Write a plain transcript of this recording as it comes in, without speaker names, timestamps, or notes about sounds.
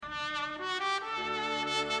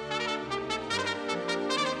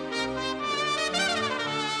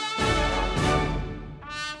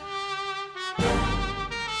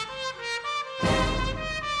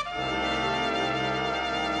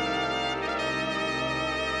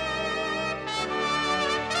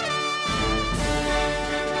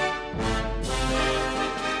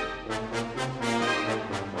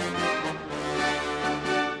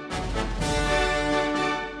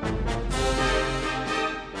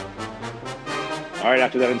All right,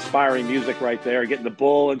 after that inspiring music right there, getting the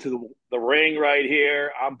bull into the ring right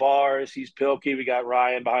here. I'm Bars. He's Pilkey. We got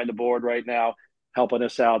Ryan behind the board right now helping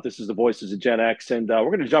us out. This is the Voices of Gen X. And we're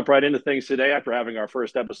going to jump right into things today after having our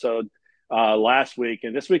first episode last week.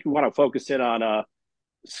 And this week we want to focus in on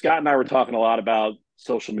Scott and I were talking a lot about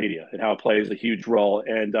social media and how it plays a huge role.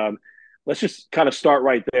 And let's just kind of start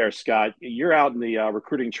right there, Scott. You're out in the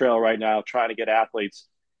recruiting trail right now trying to get athletes.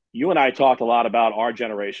 You and I talked a lot about our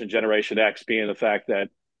generation, Generation X, being the fact that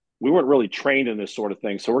we weren't really trained in this sort of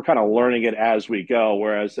thing. So we're kind of learning it as we go.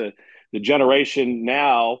 Whereas the generation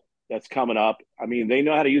now that's coming up, I mean, they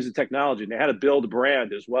know how to use the technology and they how to build a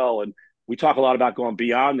brand as well. And we talk a lot about going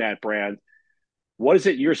beyond that brand. What is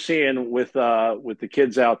it you're seeing with the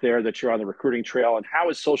kids out there that you're on the recruiting trail, and how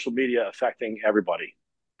is social media affecting everybody?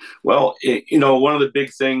 Well, one of the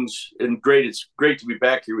big things, and it's great to be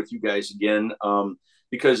back here with you guys again,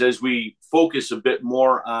 because as we focus a bit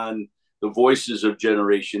more on the voices of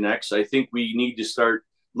Generation X, I think we need to start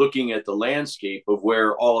looking at the landscape of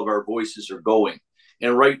where all of our voices are going.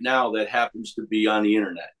 And right now, that happens to be on the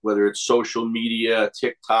internet, whether it's social media,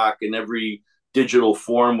 TikTok, and every digital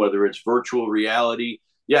form, whether it's virtual reality.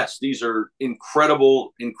 Yes, these are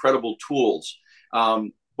incredible, incredible tools.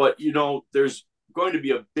 But, there's going to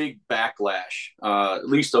be a big backlash, at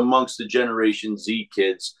least amongst the Generation Z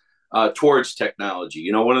kids, towards technology.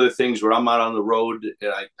 One of the things where I'm out on the road,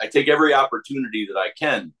 I take every opportunity that I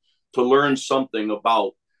can to learn something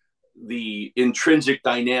about the intrinsic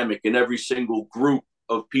dynamic in every single group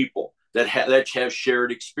of people that have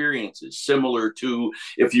shared experiences, similar to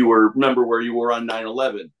if you remember where you were on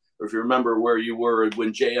 9/11, or if you remember where you were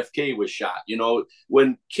when JFK was shot.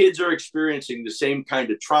 When kids are experiencing the same kind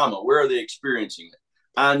of trauma, where are they experiencing it?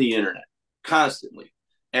 On the internet, constantly.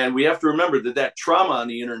 And we have to remember that trauma on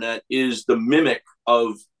the internet is the mimic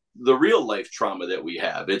of the real life trauma that we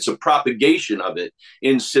have. It's a propagation of it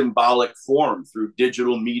in symbolic form through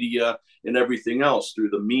digital media and everything else,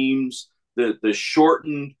 through the memes, the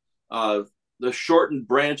shortened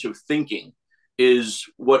branch of thinking is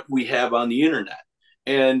what we have on the internet.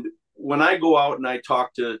 And when I go out and I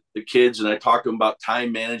talk to the kids and I talk to them about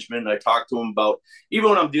time management, and I talk to them about, even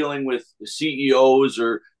when I'm dealing with CEOs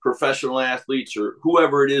or professional athletes or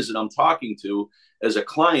whoever it is that I'm talking to as a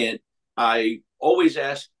client, I always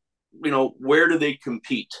ask, where do they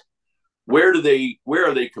compete? Where are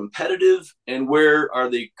they competitive, and where are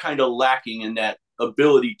they kind of lacking in that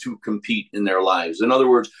ability to compete in their lives? In other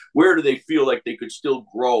words, where do they feel like they could still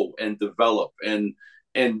grow and develop and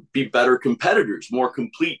be better competitors? More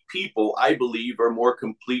complete people, I believe, are more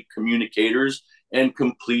complete communicators and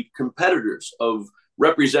complete competitors of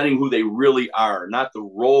representing who they really are, not the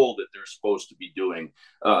role that they're supposed to be doing,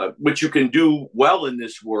 which you can do well in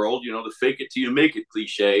this world. The fake it till you make it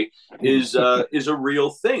cliche is a real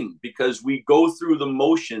thing, because we go through the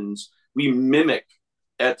motions, we mimic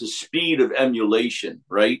at the speed of emulation,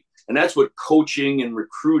 right? And that's what coaching and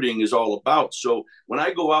recruiting is all about. So when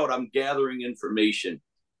I go out, I'm gathering information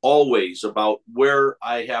always about where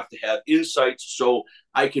I have to have insights so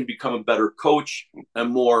I can become a better coach, a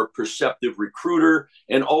more perceptive recruiter,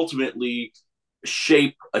 and ultimately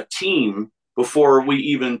shape a team before we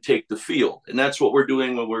even take the field. And that's what we're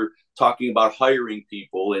doing when we're talking about hiring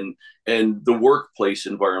people and the workplace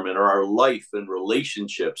environment, or our life and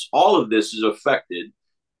relationships. All of this is affected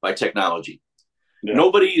by technology. Yeah.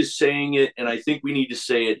 Nobody is saying it, and I think we need to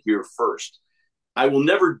say it here first. I will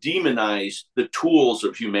never demonize the tools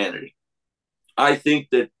of humanity. I think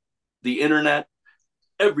that the internet,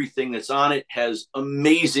 everything that's on it, has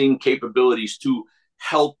amazing capabilities to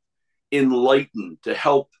help enlighten, to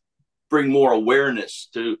help bring more awareness,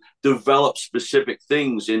 to develop specific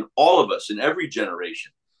things in all of us, in every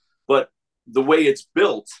generation. But the way it's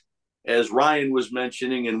built, as Ryan was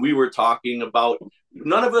mentioning and we were talking about,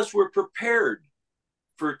 none of us were prepared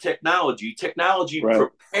for technology. Technology right.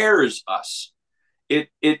 prepares us.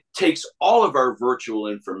 It takes all of our virtual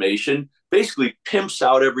information, basically pimps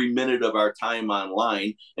out every minute of our time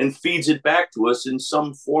online, and feeds it back to us in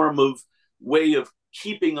some form of way of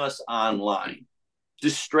keeping us online,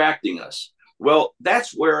 distracting us. Well,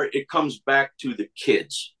 that's where it comes back to the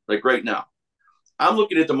kids. Like right now, I'm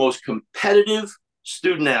looking at the most competitive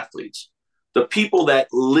student athletes, the people that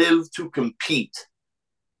live to compete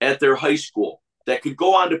at their high school, that could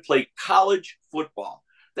go on to play college football.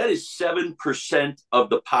 That is 7% of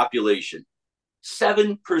the population.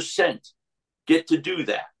 7% get to do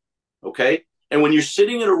that, okay? And when you're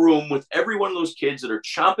sitting in a room with every one of those kids that are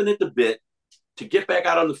chomping at the bit to get back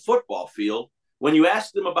out on the football field, when you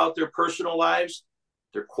ask them about their personal lives,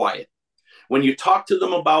 they're quiet. When you talk to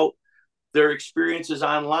them about their experiences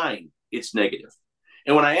online, it's negative.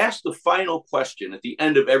 And when I ask the final question at the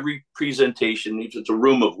end of every presentation, if it's a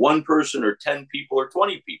room of one person or 10 people or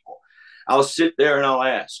 20 people, I'll sit there and I'll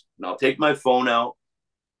ask, and I'll take my phone out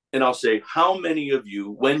and I'll say, how many of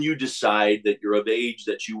you, when you decide that you're of age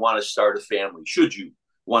that you want to start a family, should you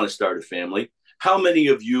want to start a family, how many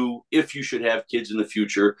of you, if you should have kids in the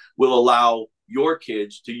future, will allow your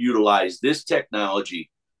kids to utilize this technology?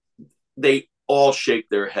 They all shake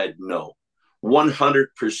their head no.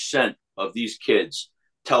 100% of these kids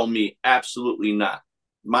tell me absolutely not.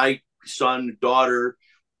 My son, daughter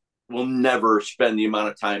will never spend the amount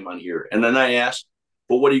of time on here. And then I ask,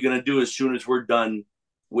 but what are you going to do as soon as we're done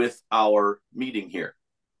with our meeting here?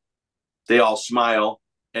 They all smile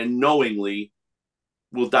and knowingly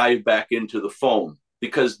will dive back into the phone,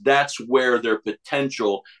 because that's where their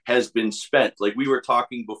potential has been spent. Like we were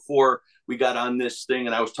talking before we got on this thing,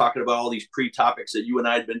 and I was talking about all these pre-topics that you and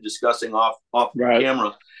I had been discussing off Right. camera,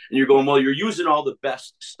 and you're going, well, you're using all the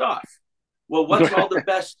best stuff. Well, what's all the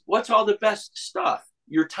best? What's all the best stuff?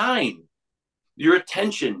 Your time, your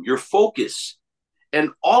attention, your focus. And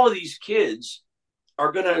all of these kids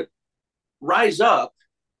are going to rise up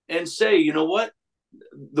and say, you know what?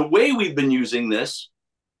 The way we've been using this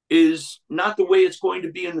is not the way it's going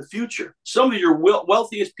to be in the future. Some of your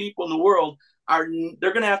wealthiest people in the world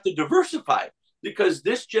they're going to have to diversify, because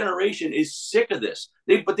this generation is sick of this.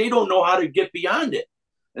 But they don't know how to get beyond it.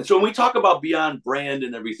 And so when we talk about beyond brand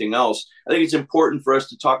and everything else, I think it's important for us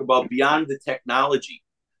to talk about beyond the technology.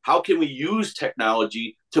 How can we use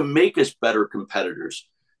technology to make us better competitors,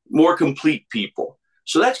 more complete people?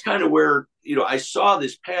 So that's kind of where, I saw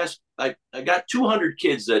this past, I got 200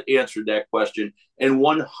 kids that answered that question, and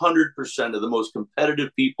 100% of the most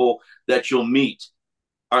competitive people that you'll meet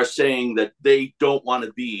are saying that they don't want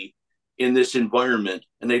to be in this environment,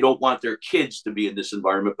 and they don't want their kids to be in this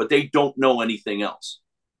environment, but they don't know anything else.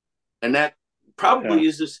 And that probably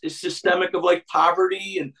is systemic of like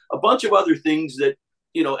poverty and a bunch of other things that,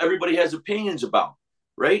 everybody has opinions about.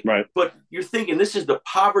 Right. Right. But you're thinking this is the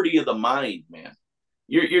poverty of the mind, man.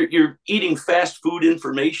 You're eating fast food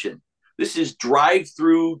information. This is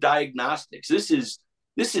drive-through diagnostics. This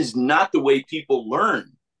is not the way people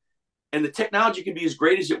learn. And the technology can be as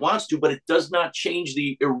great as it wants to, but it does not change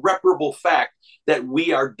the irreparable fact that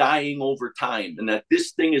we are dying over time, and that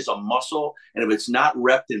this thing is a muscle. And if it's not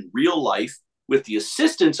repped in real life with the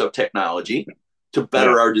assistance of technology to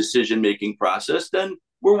better our decision-making process, then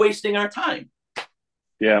we're wasting our time.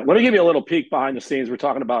 Yeah. Let me give you a little peek behind the scenes. We're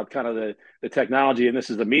talking about kind of the technology, and this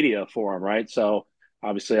is the media forum, right? So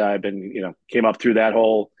obviously I've been, came up through that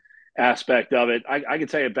whole aspect of it. I can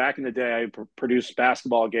tell you, back in the day, I produced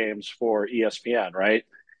basketball games for ESPN, right?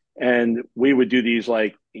 And we would do these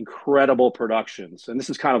like incredible productions. And this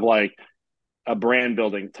is kind of like a brand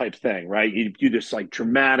building type thing, right? You do this like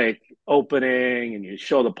dramatic opening, and you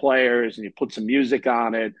show the players, and you put some music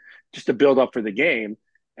on it just to build up for the game.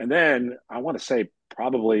 And then I want to say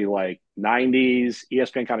probably like 90s,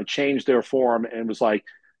 ESPN kind of changed their form and was like,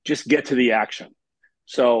 just get to the action.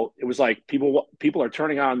 So it was like people are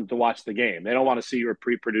turning on to watch the game. They don't want to see your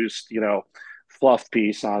pre-produced, fluff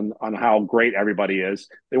piece on how great everybody is.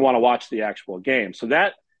 They want to watch the actual game. So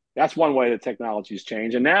that's one way that technology's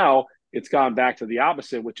changed. And now it's gone back to the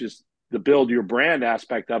opposite, which is the build your brand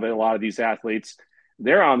aspect of it. A lot of these athletes,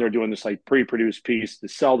 they're on there doing this like pre-produced piece to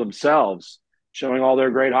sell themselves, showing all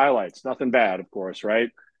their great highlights. Nothing bad, of course, right?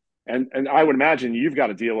 And I would imagine you've got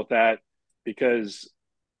to deal with that, because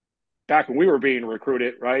back when we were being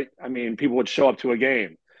recruited, right? I mean, people would show up to a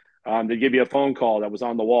game. They'd give you a phone call that was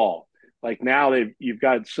on the wall. Like now you've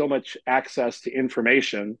got so much access to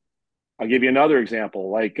information. I'll give you another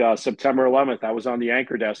example. Like September 11th, I was on the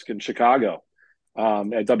anchor desk in Chicago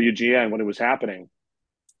at WGN when it was happening.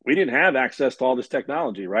 We didn't have access to all this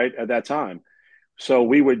technology, right, at that time. So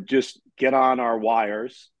we would just get on our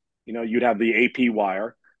wires. You'd have the AP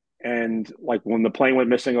wire. And like when the plane went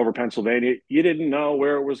missing over Pennsylvania, you didn't know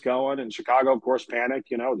where it was going. And Chicago, of course, panicked,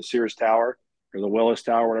 the Sears Tower or the Willis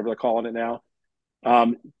Tower, whatever they're calling it now.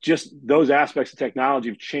 Just those aspects of technology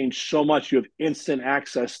have changed so much. You have instant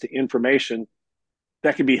access to information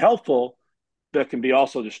that can be helpful, but can be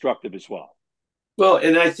also destructive as well. Well,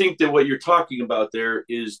 and I think that what you're talking about there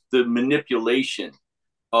is the manipulation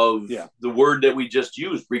of the word that we just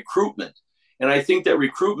used, recruitment. And I think that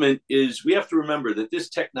recruitment we have to remember that this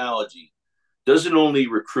technology doesn't only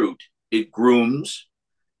recruit, it grooms,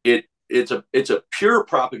 it's a pure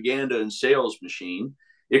propaganda and sales machine.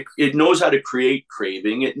 It knows how to create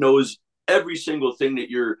craving. It knows every single thing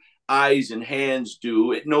that your eyes and hands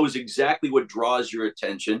do. It knows exactly what draws your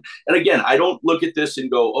attention. And again, I don't look at this and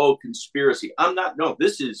go, oh, conspiracy. No,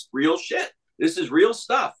 this is real shit. This is real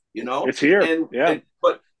stuff. you know, It's here. Yeah.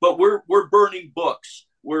 but we're burning books.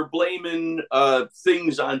 We're blaming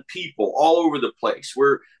things on people all over the place.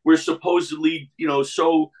 We're supposedly, you know,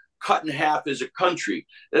 so cut in half as a country.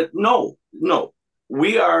 No, no,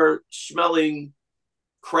 we are smelling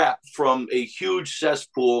crap from a huge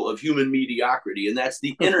cesspool of human mediocrity, and that's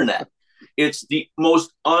the internet. It's the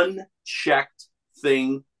most unchecked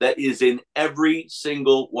thing that is in every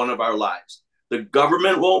single one of our lives. The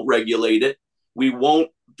government won't regulate it. We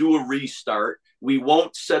won't do a restart. We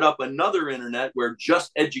won't set up another internet where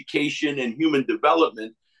just education and human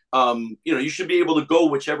development, you know, you should be able to go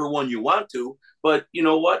whichever one you want to. But you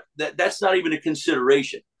know what? That's not even a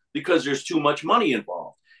consideration because there's too much money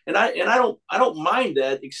involved. And I don't mind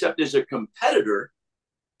that, except as a competitor,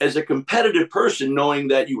 as a competitive person, knowing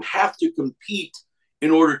that you have to compete in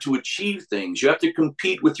order to achieve things. You have to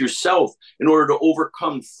compete with yourself in order to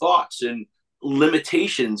overcome thoughts and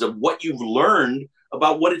limitations of what you've learned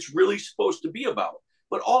about what it's really supposed to be about.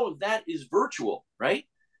 But all of that is virtual, right?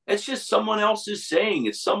 It's just someone else is saying,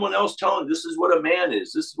 it's someone else telling this is what a man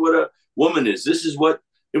is, this is what a woman is, this is what,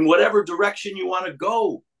 in whatever direction you want to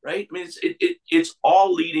go, right? I mean, it's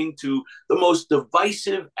all leading to the most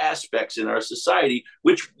divisive aspects in our society,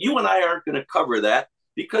 which you and I aren't going to cover that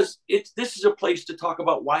because this is a place to talk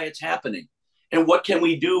about why it's happening and what can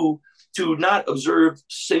we do to not observe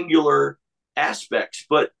singular aspects,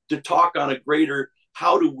 but to talk on a greater,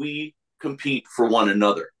 how do we compete for one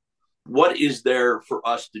another? What is there for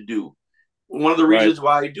us to do? One of the reasons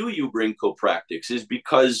why I do Ubring Copractics is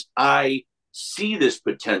because I see this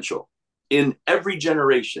potential in every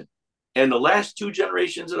generation. And the last two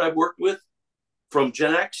generations that I've worked with, from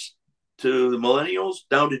Gen X to the millennials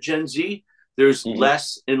down to Gen Z, there's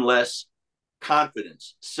less and less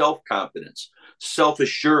confidence, self-confidence,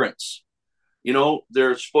 self-assurance. You know,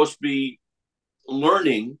 they're supposed to be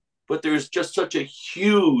learning, but there's just such a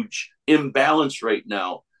huge imbalance right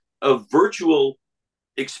now of virtual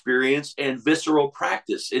experience and visceral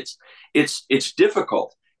practice. It's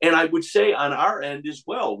difficult. And I would say on our end as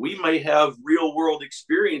well, we may have real world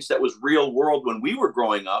experience that was real world when we were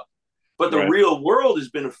growing up, but the real world has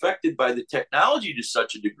been affected by the technology to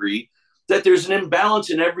such a degree that there's an imbalance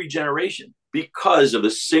in every generation because of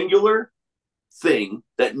a singular thing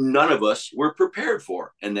that none of us were prepared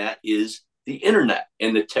for. And that is the internet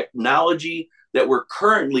and the technology that we're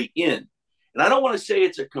currently in. And I don't want to say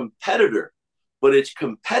it's a competitor, but it's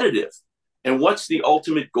competitive. And what's the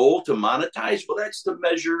ultimate goal to monetize? Well, that's to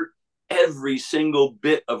measure every single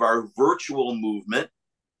bit of our virtual movement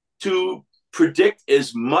to predict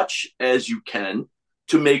as much as you can,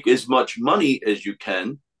 to make as much money as you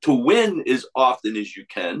can, to win as often as you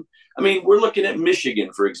can. I mean, we're looking at Michigan,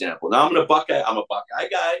 for example. Now I'm a Buckeye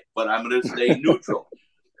guy, but I'm going to stay neutral.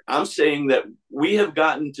 I'm saying that we have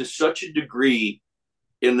gotten to such a degree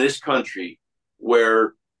in this country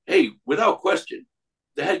where, hey, without question,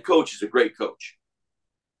 the head coach is a great coach,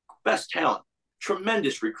 best talent,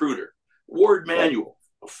 tremendous recruiter, Ward Manuel,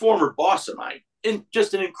 a former boss of mine, and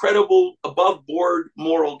just an incredible above board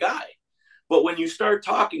moral guy. But when you start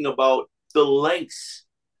talking about the lengths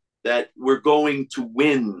that we're going to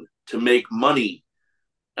win to make money,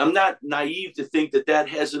 I'm not naive to think that that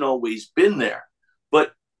hasn't always been there.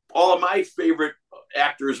 But all of my favorite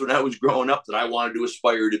actors when I was growing up that I wanted to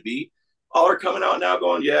aspire to be, all are coming out now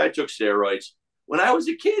going, yeah, I took steroids. When I was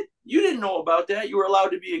a kid, you didn't know about that. You were allowed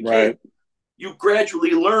to be a kid. You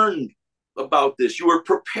gradually learned about this. You were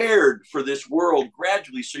prepared for this world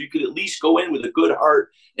gradually so you could at least go in with a good heart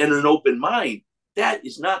and an open mind. That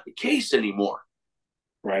is not the case anymore.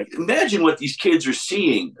 Right. Imagine what these kids are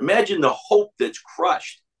seeing. Imagine the hope that's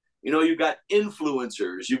crushed. You know, you've got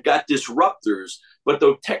influencers, you've got disruptors, but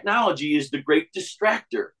the technology is the great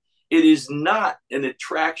distractor. It is not an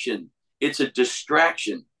attraction. It's a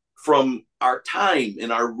distraction from our time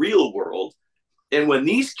in our real world. And when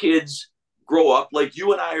these kids grow up, like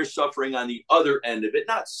you and I are suffering on the other end of it,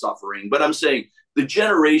 not suffering, but I'm saying the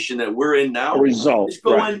generation that we're in now is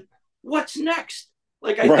going, what's next?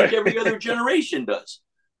 Like I think every other generation does.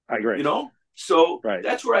 I agree. You know? So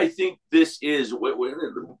that's where I think this is.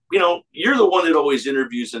 You know, you're the one that always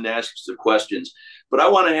interviews and asks the questions, but I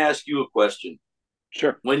want to ask you a question.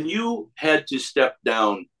 Sure. When you had to step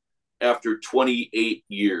down after 28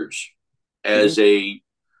 years as a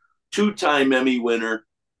two-time Emmy winner,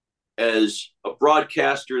 as a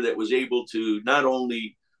broadcaster that was able to not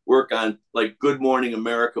only work on like Good Morning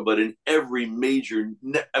America, but in every major,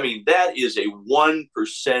 I mean, that is a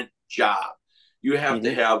 1% job. You have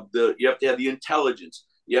to have the intelligence.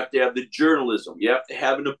 You have to have the journalism. You have to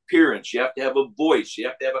have an appearance. You have to have a voice. You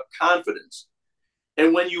have to have a confidence.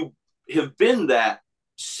 And when you have been that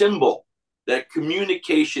symbol that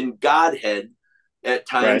communication godhead at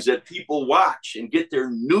times Right. that people watch and get their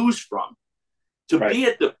news from, to Right. be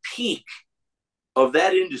at the peak of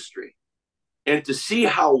that industry and to see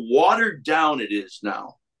how watered down it is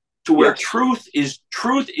now, to where Yes. truth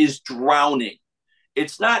is drowning.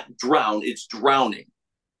 It's not drown, it's drowning.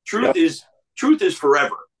 Truth Yep. is truth is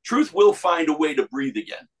forever. Truth will find a way to breathe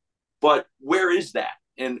again. But where is that?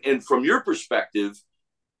 And from your perspective,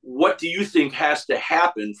 what do you think has to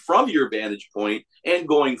happen from your vantage point and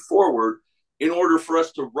going forward in order for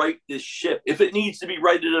us to right this ship, if it needs to be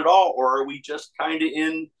righted at all? Or are we just kind of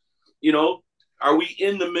in, you know, are we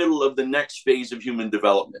in the middle of the next phase of human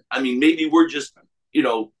development? I mean, maybe we're just, you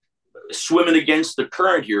know, swimming against the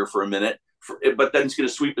current here for a minute, but then it's going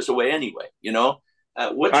to sweep us away anyway.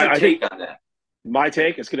 What's your I think take on that? my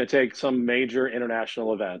take is going to take some major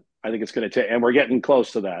international event. I think it's going to take, and we're getting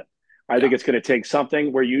close to that. I Yeah. think it's going to take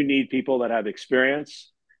something where you need people that have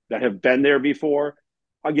experience, that have been there before.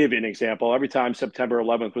 I'll give you an example. Every time September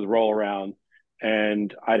 11th would roll around,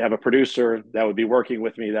 and I'd have a producer that would be working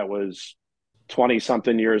with me that was 20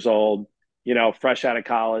 something years old, fresh out of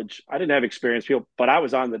college. I didn't have experience people, but I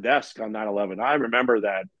was on the desk on 9/11. I remember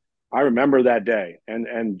that. I remember that day,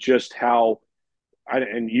 and just how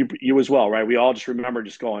and you as well, right? We all just remember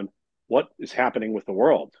just going, what is happening with the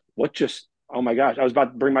world? What just, oh my gosh, I was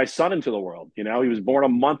about to bring my son into the world. He was born a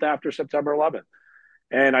month after September 11th.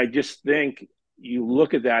 And I just think you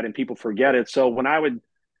look at that and people forget it. So when I would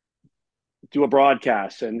do a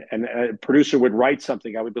broadcast and a producer would write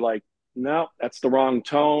something, I would be like, no, that's the wrong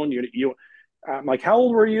tone. I'm like, how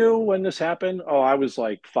old were you when this happened? Oh, I was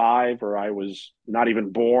like 5, or I was not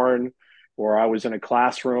even born, or I was in a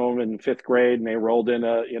classroom in 5th grade and they rolled in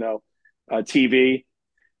a TV.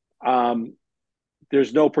 Um,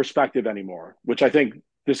 there's no perspective anymore, which I think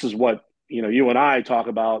this is what, you and I talk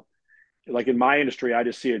about. Like in my industry, I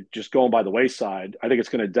just see it just going by the wayside. I think it's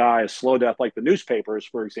going to die a slow death, like the newspapers,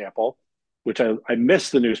 for example, which I miss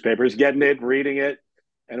the newspapers, getting it, reading it.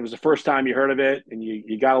 And it was the first time you heard of it. And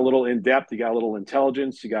you got a little in depth, you got a little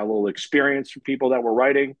intelligence, you got a little experience from people that were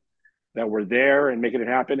writing, that were there and making it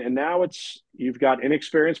happen. And now you've got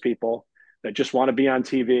inexperienced people that just want to be on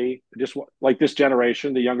TV, just like this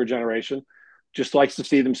generation, the younger generation, just likes to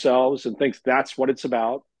see themselves and thinks that's what it's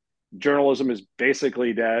about. Journalism is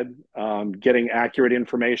basically dead. Getting accurate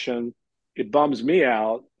information. It bums me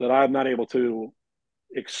out that I'm not able to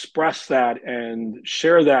express that and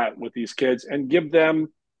share that with these kids and give them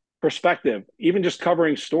perspective, even just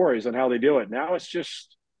covering stories and how they do it. Now it's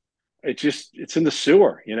in the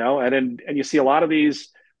sewer, and you see a lot of these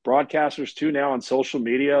broadcasters too now on social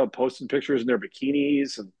media posting pictures in their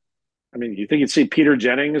bikinis. And I mean, you think you'd see Peter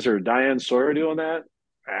Jennings or Diane Sawyer doing that?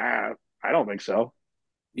 I don't think so.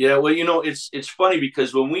 Yeah, well, it's funny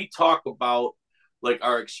because when we talk about like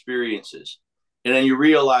our experiences, and then you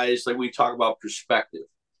realize like we talk about perspective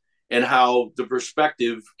and how the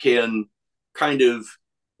perspective can kind of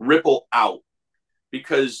ripple out,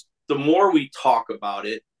 because the more we talk about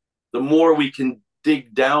it, the more we can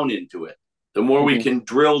dig down into it, the more we Mm-hmm. can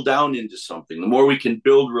drill down into something, the more we can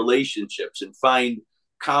build relationships and find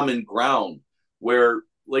common ground where,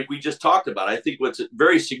 like we just talked about, I think what's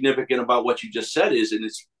very significant about what you just said is, and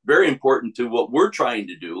it's very important to what we're trying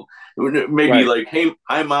to do, maybe Right. like, hey,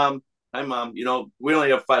 hi, mom. Hi, mom. We only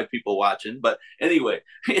have 5 people watching, but anyway,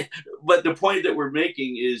 but the point that we're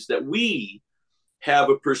making is that we have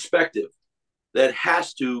a perspective that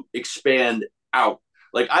has to expand out.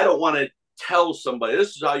 Like, I don't want to tell somebody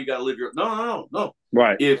this is how you got to live your, no.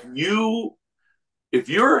 Right. If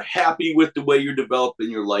you're happy with the way you're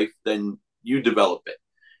developing your life, then you develop it.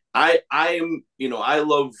 I am, I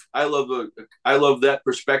love that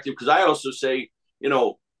perspective, because I also say,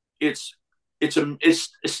 it's it's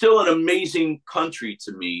still an amazing country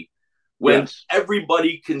to me when Yes.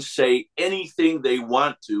 everybody can say anything they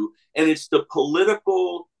want to, and it's the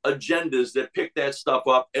political agendas that pick that stuff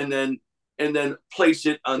up and then place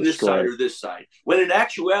it on this side Destroy. or this side, when in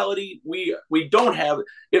actuality we don't have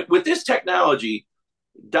it. With this technology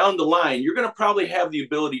down the line, you're going to probably have the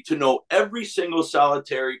ability to know every single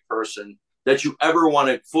solitary person that you ever want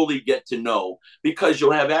to fully get to know, because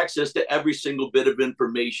you'll have access to every single bit of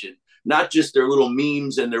information, not just their little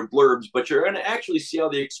memes and their blurbs, but you're going to actually see how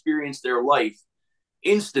they experience their life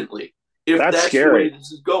instantly, if That's that's the way scary.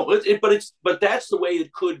 this is going. But that's the way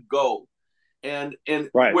it could go. And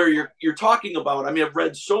Right. where you're talking about, I mean, I've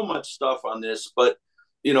read so much stuff on this, but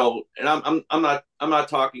and I'm not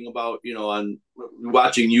talking about on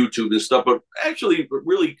watching YouTube and stuff, but actually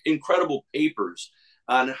really incredible papers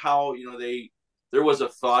on how there was a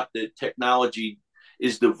thought that technology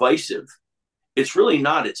is divisive. It's really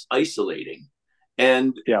not. It's isolating.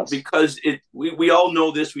 And Yes. because we all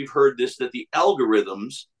know this, we've heard this, that the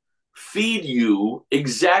algorithms feed you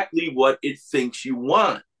exactly what it thinks you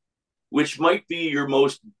want, which might be your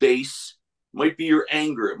most base, might be your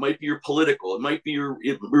anger, it might be your political, it might be your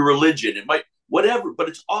religion, it might whatever, but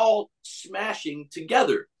it's all smashing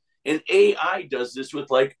together. And AI does this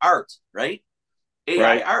with like art, right? AI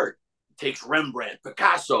Right. art takes Rembrandt,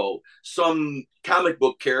 Picasso, some comic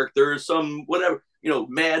book character, some whatever,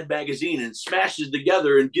 Mad magazine, and smashes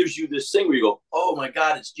together and gives you this thing where you go, "Oh my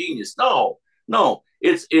God, it's genius." No, no,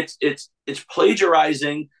 it's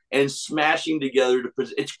plagiarizing and smashing together to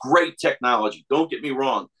present. It's great technology. Don't get me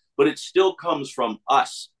wrong, but it still comes from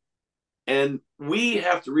us, and we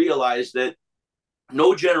have to realize that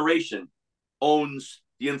no generation owns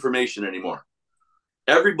the information anymore.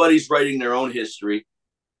 Everybody's writing their own history.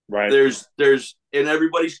 Right. And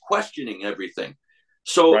everybody's questioning everything.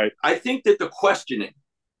 So Right. I think that the questioning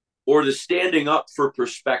or the standing up for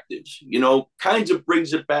perspectives, kind of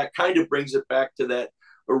brings it back to that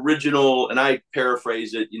original, and I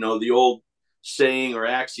paraphrase it, the old saying or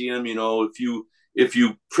axiom, if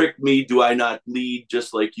you prick me, do I not bleed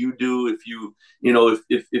just like you do? If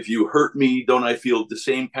you hurt me, don't I feel the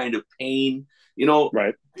same kind of pain?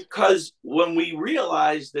 Right. Because when we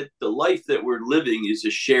realize that the life that we're living is a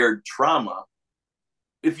shared trauma,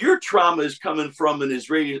 if your trauma is coming from an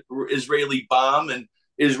Israeli bomb, and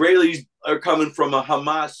Israelis are coming from a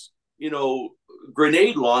Hamas,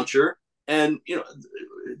 grenade launcher, and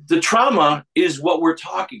the trauma is what we're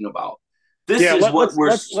talking about. This Yeah. is what Let's we're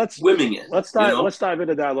let's let's swimming in, let's dive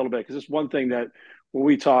into that a little bit, because it's one thing that when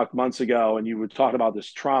we talked months ago and you were talking about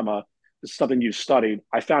this trauma, this is something you studied.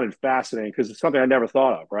 I found it fascinating because it's something I never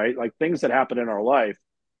thought of. Right, like things that happen in our life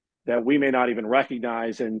that we may not even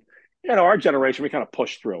recognize. And our generation, we kind of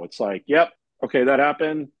push through. It's like, yep, okay, that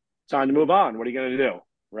happened. Time to move on. What are you going to do?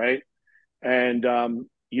 Right. And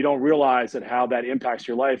you don't realize that how that impacts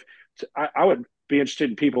your life. So I would be interested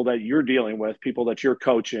in people that you're dealing with, people that you're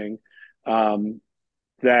coaching, um,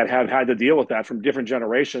 that have had to deal with that from different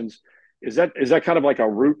generations. Is that kind of like a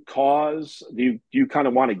root cause? Do you kind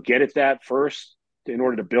of want to get at that first in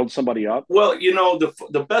order to build somebody up? Well,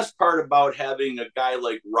 the best part about having a guy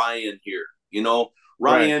like Ryan here,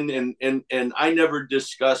 Right. Ryan, and I never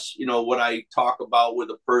discuss, what I talk about with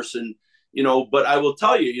a person, but I will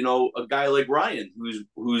tell you, a guy like Ryan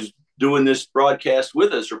who's doing this broadcast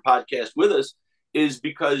with us or podcast with us is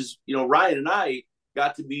because, Ryan and I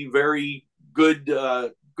got to be very good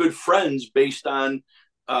friends based on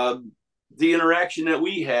the interaction that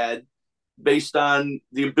we had, based on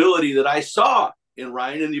the ability that I saw in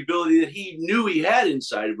Ryan and the ability that he knew he had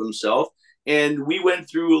inside of himself. And we went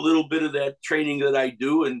through a little bit of that training that I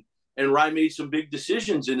do, and Ryan made some big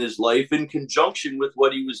decisions in his life in conjunction with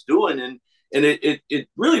what he was doing, and it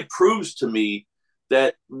really proves to me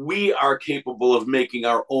that we are capable of making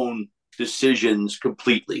our own decisions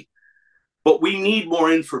completely, but we need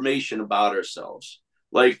more information about ourselves.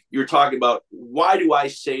 Like you're talking about, why do I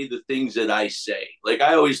say the things that I say? Like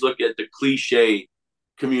I always look at the cliche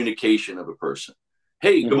communication of a person.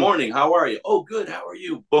 Hey, good Hmm. morning. How are you? Oh, good. How are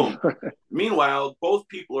you? Boom. Meanwhile, both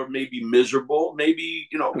people are maybe miserable. Maybe,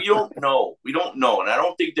 we don't know. We don't know. And I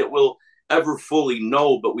don't think that we'll ever fully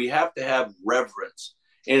know, but we have to have reverence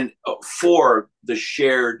and for the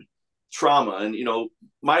shared trauma. And,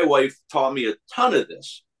 my wife taught me a ton of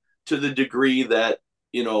this, to the degree that,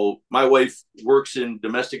 my wife works in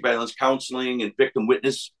domestic violence counseling and victim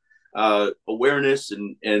witness awareness,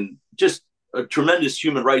 and just a tremendous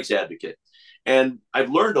human rights advocate. And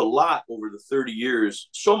I've learned a lot over the 30 years,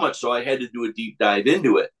 so much so I had to do a deep dive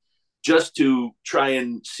into it just to try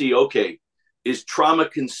and see, okay, is trauma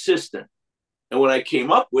consistent? And what I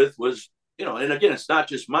came up with was, and again, it's not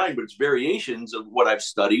just mine, but it's variations of what I've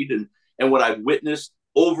studied and what I've witnessed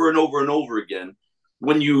over and over and over again.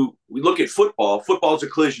 When we look at football is a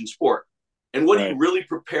collision sport. And what are you Right. really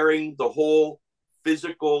preparing the whole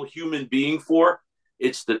physical human being for?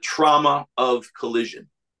 It's the trauma of collision.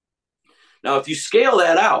 Now, if you scale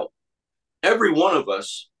that out, every one of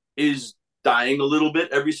us is dying a little bit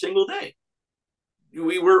every single day.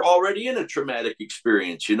 We were already in a traumatic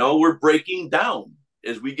experience. We're breaking down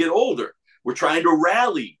as we get older. We're trying to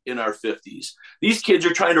rally in our 50s. These kids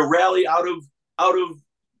are trying to rally out of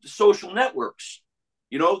social networks.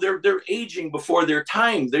 They're aging before their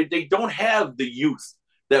time. They don't have the youth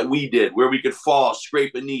that we did, where we could fall,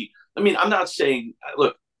 scrape a knee. I mean, I'm not saying,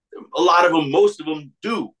 look, a lot of them, most of them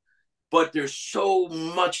do, but there's so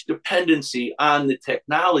much dependency on the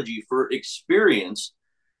technology for experience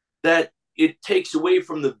that it takes away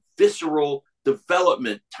from the visceral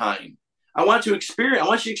development time. I want you to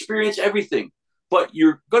experience everything but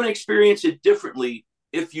you're going to experience it differently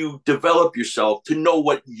if you develop yourself to know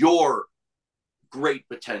what your great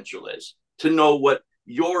potential is, to know what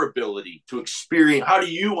your ability to experience, how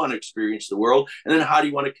do you want to experience the world, and then how do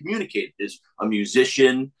you want to communicate as a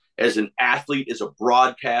musician, as an athlete, as a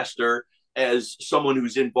broadcaster, as someone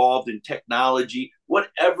who's involved in technology,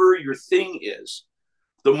 whatever your thing is.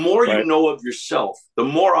 The more you Right. know of yourself, the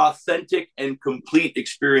more authentic and complete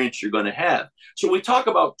experience you're going to have. So when we talk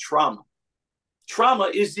about trauma,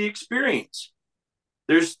 trauma is the experience.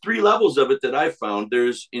 There's three levels of it that I've found.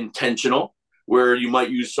 There's intentional, where you might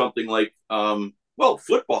use something like,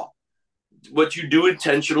 football, what you do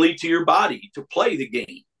intentionally to your body to play the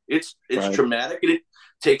game. It's Right. traumatic and it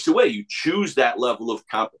takes away. You choose that level of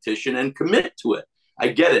competition and commit to it. I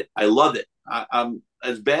get it. I love it. I'm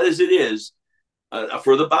as bad as it is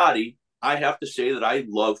for the body. I have to say that I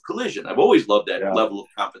love collision. I've always loved that Yeah. level of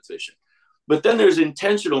competition. But then there's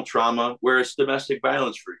intentional trauma, where it's domestic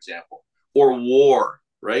violence, for example, or war,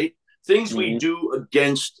 right? Things we do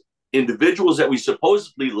against individuals that we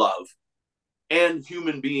supposedly love and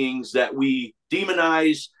human beings that we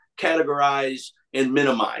demonize, categorize, and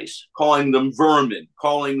minimize, calling them vermin,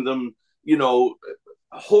 calling them,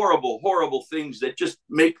 horrible, horrible things that just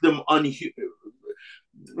make them unhuman.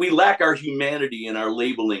 We lack our humanity in our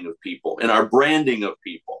labeling of people and our branding of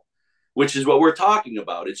people, which is what we're talking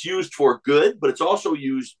about. It's used for good, but it's also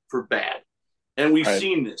used for bad. And we've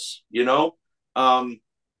seen this,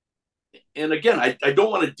 and again, I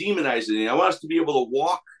don't want to demonize anything. I want us to be able to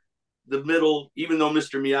walk the middle, even though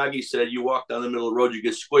Mr. Miyagi said you walk down the middle of the road, you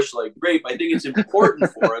get squished like grape. I think it's important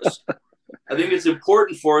for us. I think it's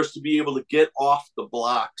important for us to be able to get off the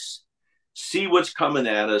blocks, see what's coming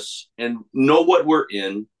at us, and know what we're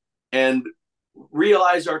in, and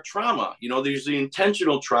realize our trauma. There's the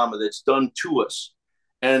intentional trauma that's done to us.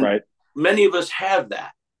 And many of us have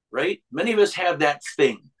that, right? Many of us have that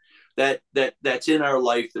thing that's in our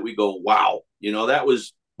life that we go, wow, that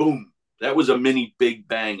was boom. That was a mini big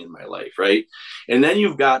bang in my life, right? And then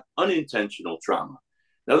you've got unintentional trauma.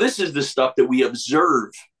 Now, this is the stuff that we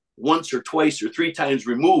observe once or twice or three times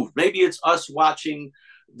removed. Maybe it's us watching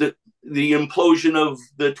the implosion of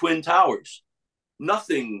the Twin Towers.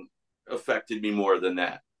 Nothing affected me more than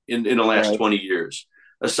that in the last 20 years,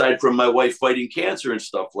 aside from my wife fighting cancer and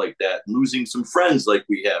stuff like that, and losing some friends like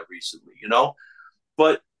we have recently,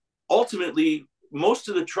 But ultimately, most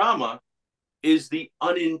of the trauma is the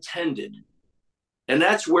unintended. And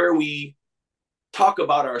that's where we talk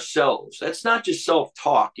about ourselves. That's not just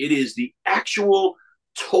self-talk. It is the actual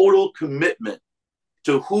total commitment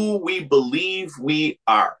to who we believe we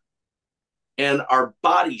are. And our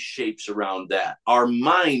body shapes around that. Our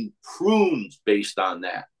mind prunes based on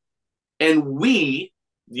that. And we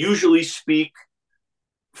usually speak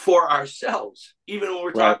for ourselves, even when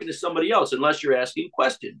we're talking to somebody else, unless you're asking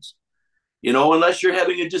questions, unless you're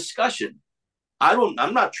having a discussion.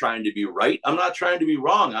 I'm not trying to be right. I'm not trying to be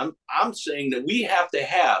wrong. I'm saying that we have to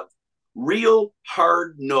have real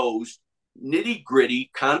hard-nosed, nitty-gritty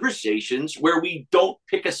conversations where we don't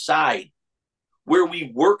pick a side, where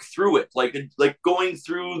we work through it, like going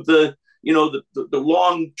through the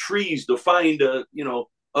long trees to find an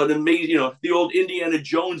amazing, the old Indiana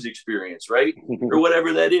Jones experience, right? Or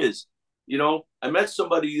whatever that is. I met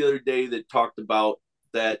somebody the other day that talked about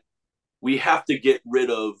that we have to get rid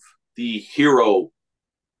of the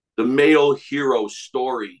male hero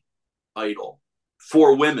story idol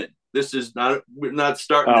for women. This is not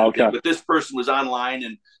starting anything, but this person was online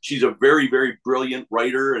and she's a very, very brilliant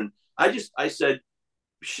writer. And I said,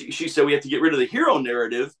 she said we have to get rid of the hero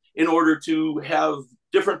narrative in order to have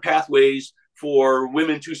different pathways for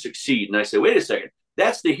women to succeed. And I said, wait a second,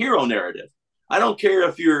 that's the hero narrative. I don't care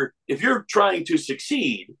if you're trying to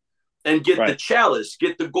succeed and get the chalice,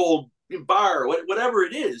 get the gold bar, whatever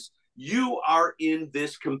it is. You are in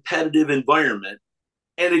this competitive environment,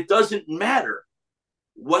 and it doesn't matter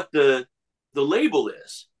what the label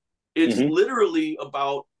is. It's literally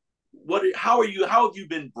about how have you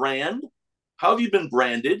been branded,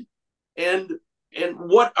 and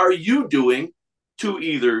what are you doing to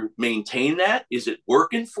either maintain that? Is it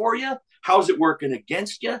working for you? How's it working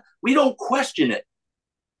against you? We don't question it.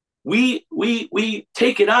 We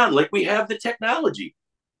take it on like we have the technology.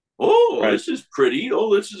 Oh, this is pretty.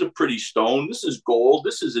 Oh, this is a pretty stone. This is gold.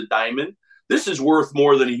 This is a diamond. This is worth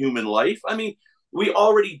more than a human life. I mean, we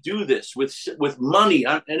already do this with money.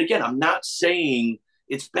 And again, I'm not saying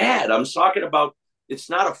it's bad. I'm talking about it's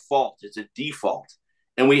not a fault. It's a default.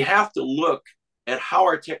 And we have to look at how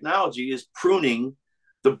our technology is pruning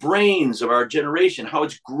the brains of our generation, how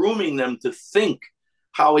it's grooming them to think,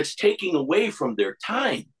 how it's taking away from their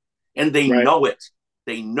time. And they know it.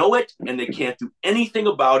 They know it, and they can't do anything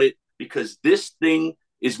about it because this thing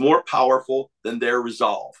is more powerful than their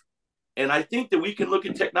resolve. And I think that we can look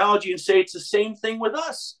at technology and say it's the same thing with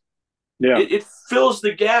us. Yeah. It fills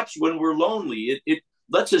the gaps when we're lonely. It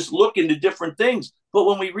lets us look into different things. But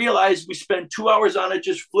when we realize we spend 2 hours on it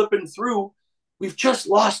just flipping through, we've just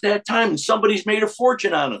lost that time and somebody's made a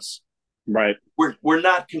fortune on us. Right. We're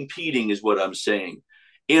not competing, is what I'm saying,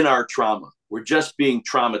 in our trauma. We're just being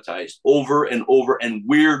traumatized over and over, and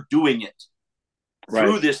we're doing it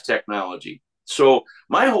through this technology. So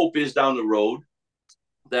my hope is down the road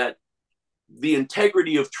that the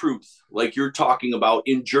integrity of truth, like you're talking about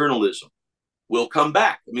in journalism, will come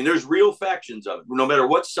back. I mean, there's real factions of it. No matter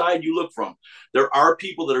what side you look from, there are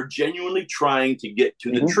people that are genuinely trying to get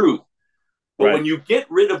to the truth. But when you get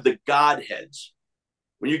rid of the godheads,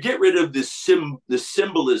 when you get rid of the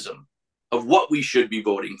symbolism of what we should be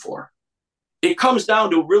voting for, it comes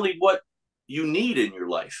down to really what you need in your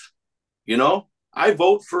life. You know, I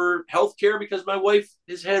vote for healthcare because my wife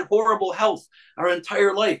has had horrible health our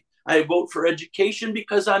entire life. I vote for education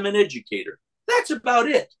because I'm an educator. That's about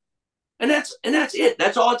it. And that's it.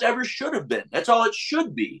 That's all it ever should have been. That's all it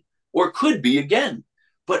should be, or could be again.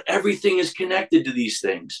 But everything is connected to these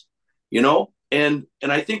things, you know? And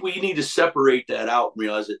I think we need to separate that out and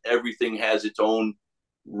realize that everything has its own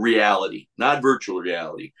reality, not virtual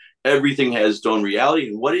reality. Everything has its own reality.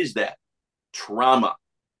 And what is that? Trauma.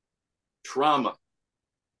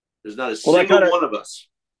 There's not a single one of us.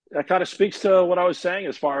 That kind of speaks to what I was saying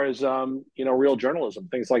as far as, real journalism,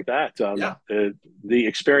 things like that. The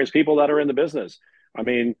experienced people that are in the business. I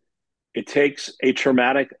mean, it takes a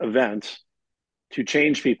traumatic event to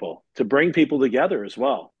change people, to bring people together as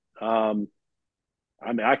well. 9/11,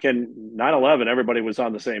 everybody was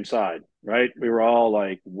on the same side, right? We were all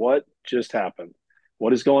like, what just happened?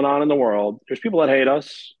 What is going on in the world? There's people that hate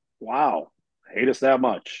us. Wow. Hate us that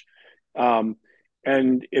much.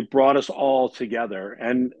 And it brought us all together.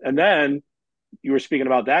 And then you were speaking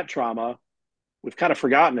about that trauma. We've kind of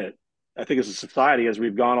forgotten it, I think, as a society, as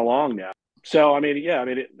we've gone along now. So,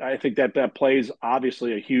 I think that plays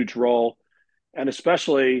obviously a huge role, and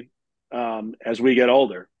especially as we get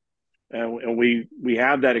older, and we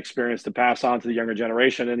have that experience to pass on to the younger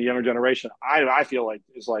generation. And the younger generation, I feel like,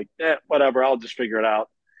 is like, whatever, I'll just figure it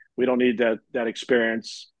out. We don't need that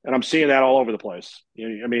experience. And I'm seeing that all over the place.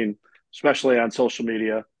 Especially on social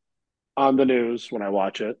media, on the news when I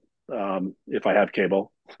watch it, if I have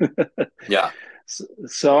cable. Yeah. So,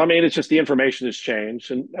 it's just the information has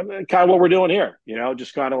changed, and kind of what we're doing here,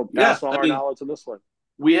 just kind of pass on our knowledge to this one.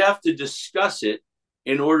 We have to discuss it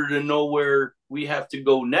in order to know where we have to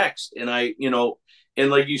go next. And and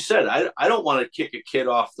like you said, I don't want to kick a kid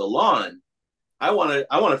off the lawn. I want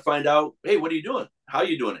to find out, hey, what are you doing? How are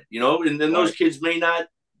you doing it? And then those kids may not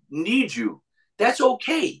need you. That's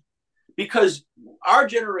okay. Because our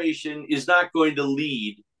generation is not going to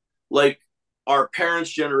lead like our parents'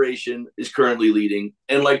 generation is currently leading,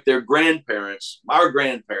 and like our grandparents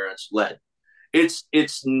led.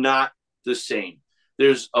 It's not the same.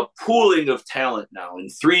 There's a pooling of talent now in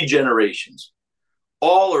 3 generations.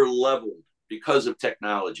 All are leveled because of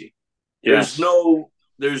technology. Yes.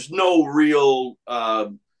 There's no real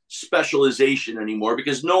specialization anymore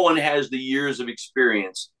because no one has the years of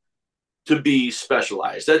experience to be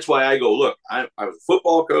specialized. That's why I go, look, I was a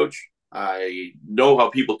football coach. I know how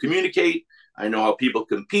people communicate. I know how people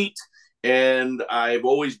compete. And I've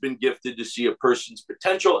always been gifted to see a person's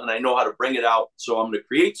potential, and I know how to bring it out. So I'm going to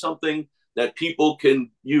create something that people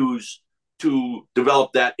can use to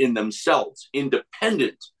develop that in themselves,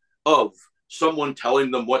 independent of someone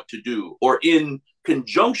telling them what to do, or in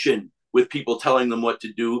conjunction with people telling them what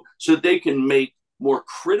to do, so that they can make more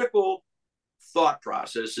critical thought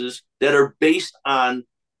processes that are based on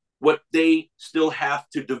what they still have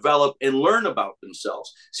to develop and learn about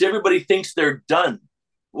themselves. See, everybody thinks they're done.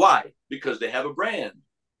 Why? Because they have a brand,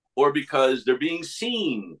 or because they're being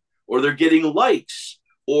seen, or they're getting likes,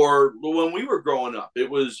 or when we were growing up, it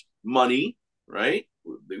was money, right?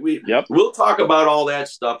 We'll talk about all that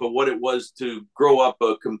stuff of what it was to grow up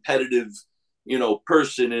a competitive,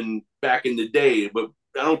 person in back in the day, but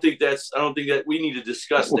I don't think that we need to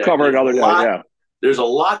discuss that. We'll cover it another day. Yeah. There's a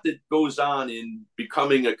lot that goes on in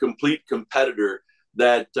becoming a complete competitor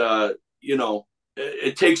that,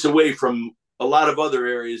 it takes away from a lot of other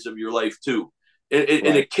areas of your life too. And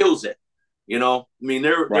it kills it, and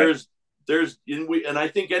I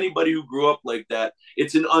think anybody who grew up like that,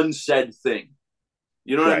 it's an unsaid thing.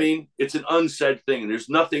 You know what I mean? It's an unsaid thing. There's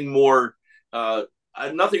nothing more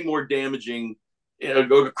damaging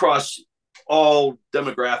across all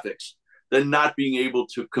demographics than not being able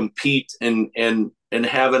to compete and and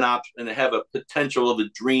have an option and have a potential of a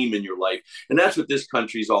dream in your life. And that's what this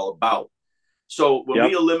country is all about. So when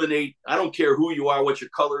we Yep. eliminate, I don't care who you are, what your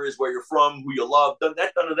color is, where you're from, who you love, none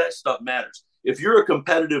of that stuff matters. If you're a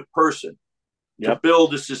competitive person, to Yep.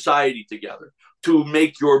 build a society together, to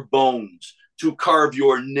make your bones, to carve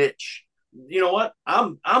your niche, you know what?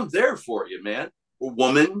 I'm there for you, man.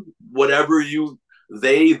 Woman, whatever you,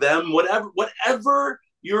 they, them, whatever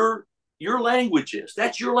your language is,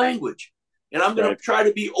 that's your language. And I'm going to Right. try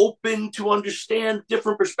to be open to understand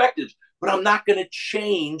different perspectives, but I'm not going to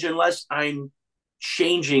change unless I'm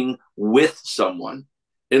changing with someone,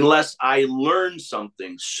 unless I learn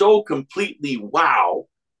something so completely wow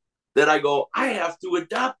that I go, I have to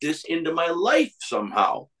adopt this into my life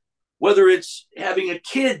somehow. Whether it's having a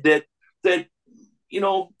kid that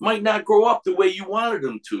might not grow up the way you wanted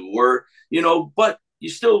them to, or but you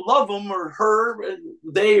still love them or her, and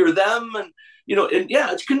they or them, and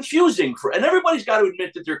yeah, it's confusing and everybody's got to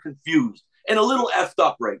admit that they're confused and a little effed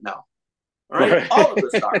up right now. All right, all of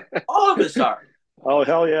us are. All of us are. Oh,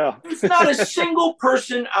 hell yeah. There's not a single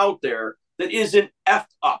person out there that isn't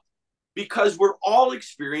effed up because we're all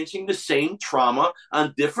experiencing the same trauma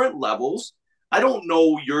on different levels. I don't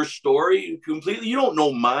know your story completely. You don't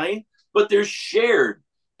know mine, but they're shared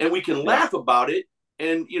and we can Yep. laugh about it.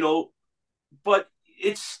 And, but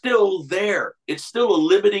it's still there. It's still a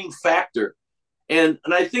limiting factor. And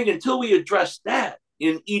I think until we address that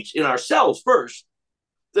in ourselves first,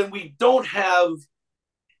 then we don't have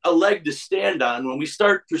a leg to stand on when we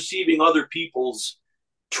start perceiving other people's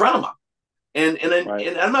trauma. Right.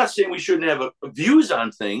 And I'm not saying we shouldn't have views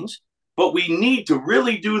on things, but we need to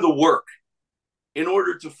really do the work in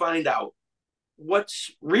order to find out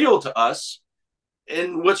what's real to us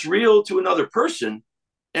and what's real to another person,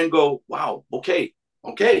 and go, wow, okay,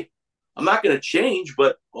 I'm not going to change,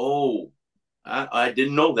 but I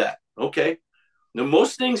didn't know that. Okay. Now,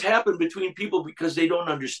 most things happen between people because they don't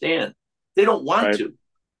understand. They don't want Right. to,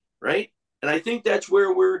 right? And I think that's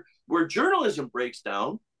where journalism breaks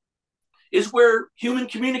down, is where human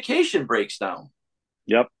communication breaks down.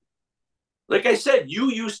 Yep. Like I said, you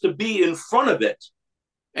used to be in front of it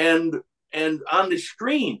and on the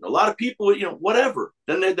screen. A lot of people, whatever.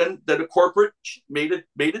 Then the corporate made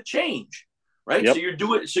a change, right? Yep.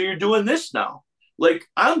 So you're doing this now. Like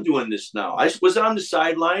I'm doing this now. I was on the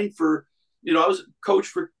sideline for, I was a coach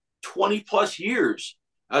for 20 plus years.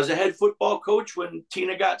 I was a head football coach when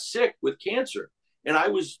Tina got sick with cancer. And I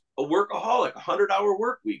was a workaholic, 100-hour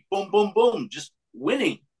work week, boom, boom, boom, just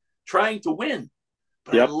winning, trying to win.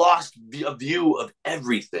 But I Yep. lost a view of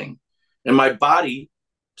everything. And my body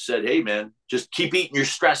said, hey, man, just keep eating your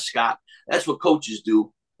stress, Scott. That's what coaches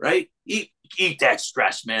do, right? Eat that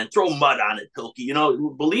stress, man. Throw mud on it, Pilkey.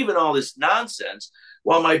 Believe in all this nonsense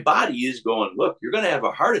while my body is going, look, you're going to have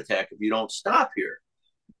a heart attack if you don't stop here,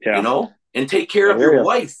 Yeah. and take care I of hear your you.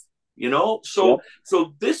 wife, Yep.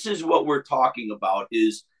 So this is what we're talking about,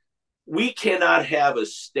 is we cannot have a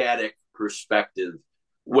static perspective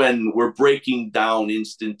when we're breaking down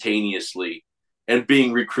instantaneously and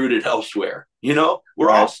being recruited elsewhere. We're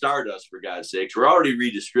all Right. stardust, for God's sakes. We're already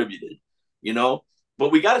redistributed,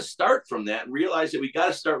 but we got to start from that and realize that we got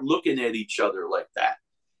to start looking at each other like that.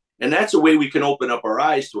 And that's a way we can open up our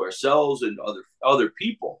eyes to ourselves and other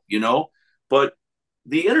people, But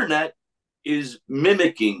the internet is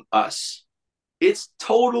mimicking us. Its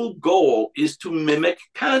total goal is to mimic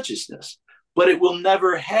consciousness, but it will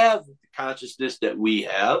never have the consciousness that we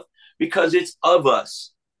have because it's of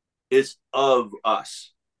us. It's of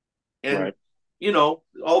us. And, Right.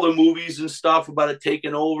 all the movies and stuff about it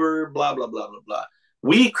taking over, blah, blah, blah, blah, blah.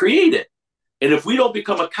 We create it. And if we don't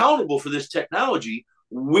become accountable for this technology,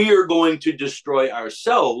 we're going to destroy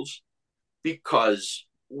ourselves because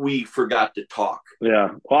we forgot to talk.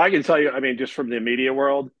 Yeah. Well, I can tell you, I mean, just from the media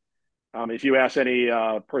world, if you ask any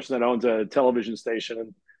person that owns a television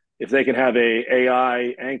station, if they can have a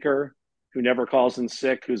AI anchor who never calls in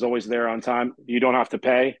sick, who's always there on time, you don't have to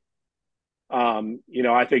pay.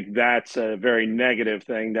 I think that's a very negative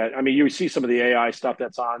thing. That, I mean, you see some of the AI stuff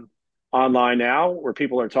that's online now, where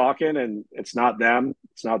people are talking and it's not them.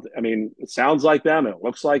 It's not. I mean, it sounds like them. It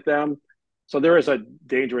looks like them. So there is a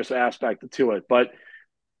dangerous aspect to it. But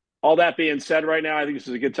all that being said, right now, I think this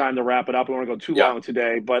is a good time to wrap it up. I don't want to go too Yeah. long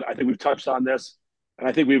today, but I think we've touched on this, and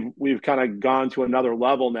I think we've kind of gone to another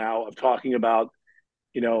level now of talking about,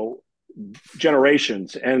 you know,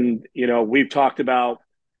 generations, and we've talked about,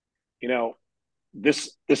 you know,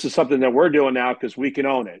 this is something that we're doing now because we can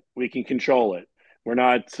own it, we can control it. We're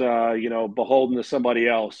not, beholden to somebody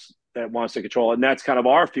else that wants to control it, and that's kind of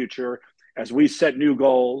our future as we set new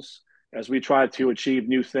goals, as we try to achieve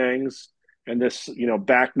new things in this,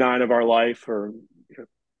 back nine of our life, or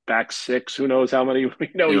back six, who knows how many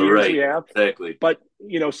You're years right. we have. Exactly. But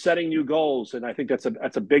setting new goals, and I think that's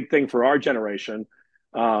a big thing for our generation,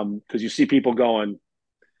 because you see people going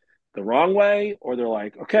the wrong way, or they're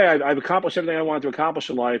like, okay, I've accomplished everything I wanted to accomplish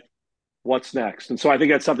in life. What's next? And so I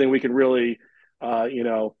think that's something we can really,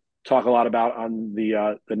 talk a lot about on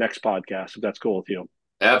the next podcast, if that's cool with you.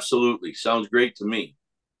 Absolutely. Sounds great to me.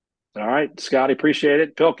 All right, Scotty, appreciate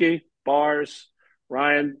it. Pilkey, Bars,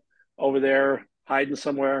 Ryan over there hiding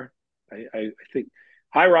somewhere. I think.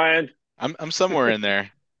 Hi, Ryan. I'm somewhere in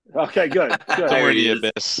there. Okay, good, good. Somewhere in the There he is.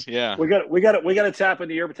 abyss. Yeah. We got to tap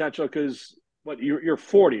into your potential, because you're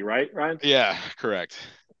 40, right, Ryan? Yeah, correct.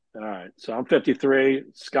 All right, so I'm 53.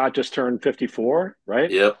 Scott just turned 54,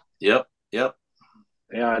 right? Yep. Yep.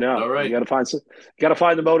 Yeah, I know. All right. You got to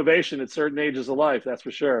find the motivation at certain ages of life. That's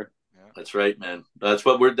for sure. That's right, man. That's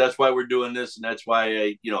why we're doing this. And that's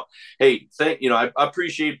why, I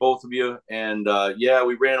appreciate both of you. And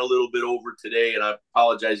we ran a little bit over today, and I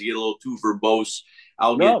apologize to get a little too verbose.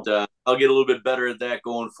 I'll get a little bit better at that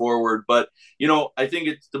going forward. But, I think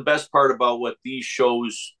it's the best part about what these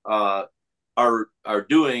shows are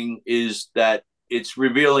doing is that it's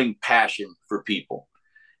revealing passion for people,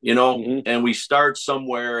 and we start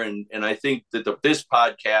somewhere. And I think that this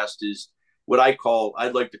podcast is what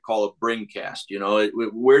I'd like to call a bringcast.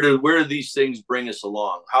 Where do these things bring us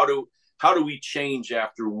along? How do we change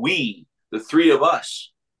after the three of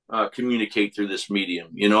us, communicate through this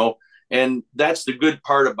medium? And that's the good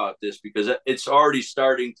part about this, because it's already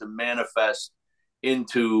starting to manifest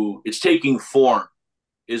it's taking form,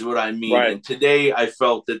 is what I mean. Right. And today I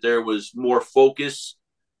felt that there was more focus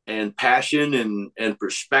and passion and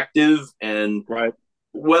perspective, and Right.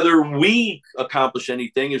 whether we accomplish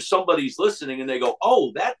anything, if somebody's listening and they go,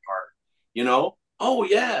 oh, that part, oh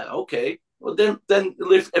yeah, okay. Well, then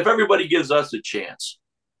if everybody gives us a chance,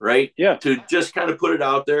 right? Yeah. To just kind of put it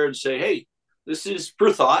out there and say, hey, this is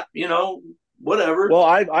per thought, whatever. Well,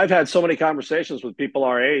 I've had so many conversations with people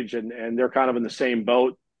our age, and they're kind of in the same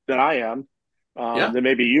boat that I am. That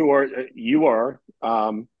maybe you are.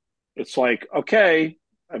 It's like, okay,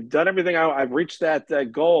 I've done everything. I've reached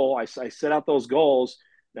that goal. I set out those goals.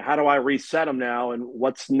 Now, how do I reset them now? And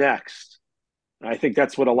what's next? And I think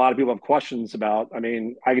that's what a lot of people have questions about. I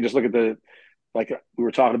mean, I can just look at like we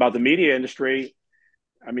were talking about the media industry.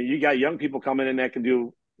 I mean, you got young people coming in that can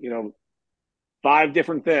do, 5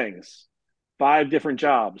 different things, 5 different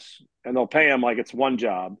jobs, and they'll pay them like it's one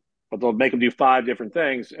job, but they'll make them do 5 different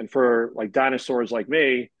things. And for like dinosaurs like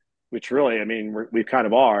me, which really, I mean, we kind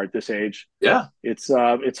of are at this age. Yeah. It's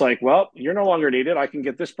like, well, you're no longer needed. I can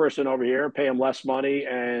get this person over here, pay them less money,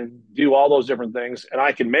 and do all those different things, and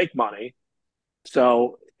I can make money.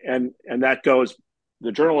 So, and that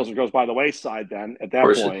the journalism goes by the wayside then at that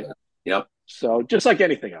point. Yep. So just like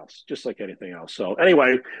anything else. So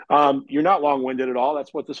anyway, you're not long-winded at all.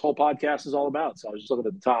 That's what this whole podcast is all about. So I was just looking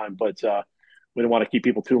at the time, but we don't want to keep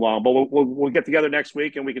people too long. But we'll get together next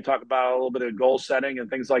week, and we can talk about a little bit of goal setting and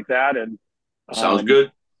things like that. And sounds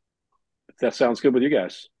good. If that sounds good with you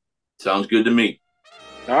guys. Sounds good to me.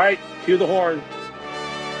 All right, cue the horn.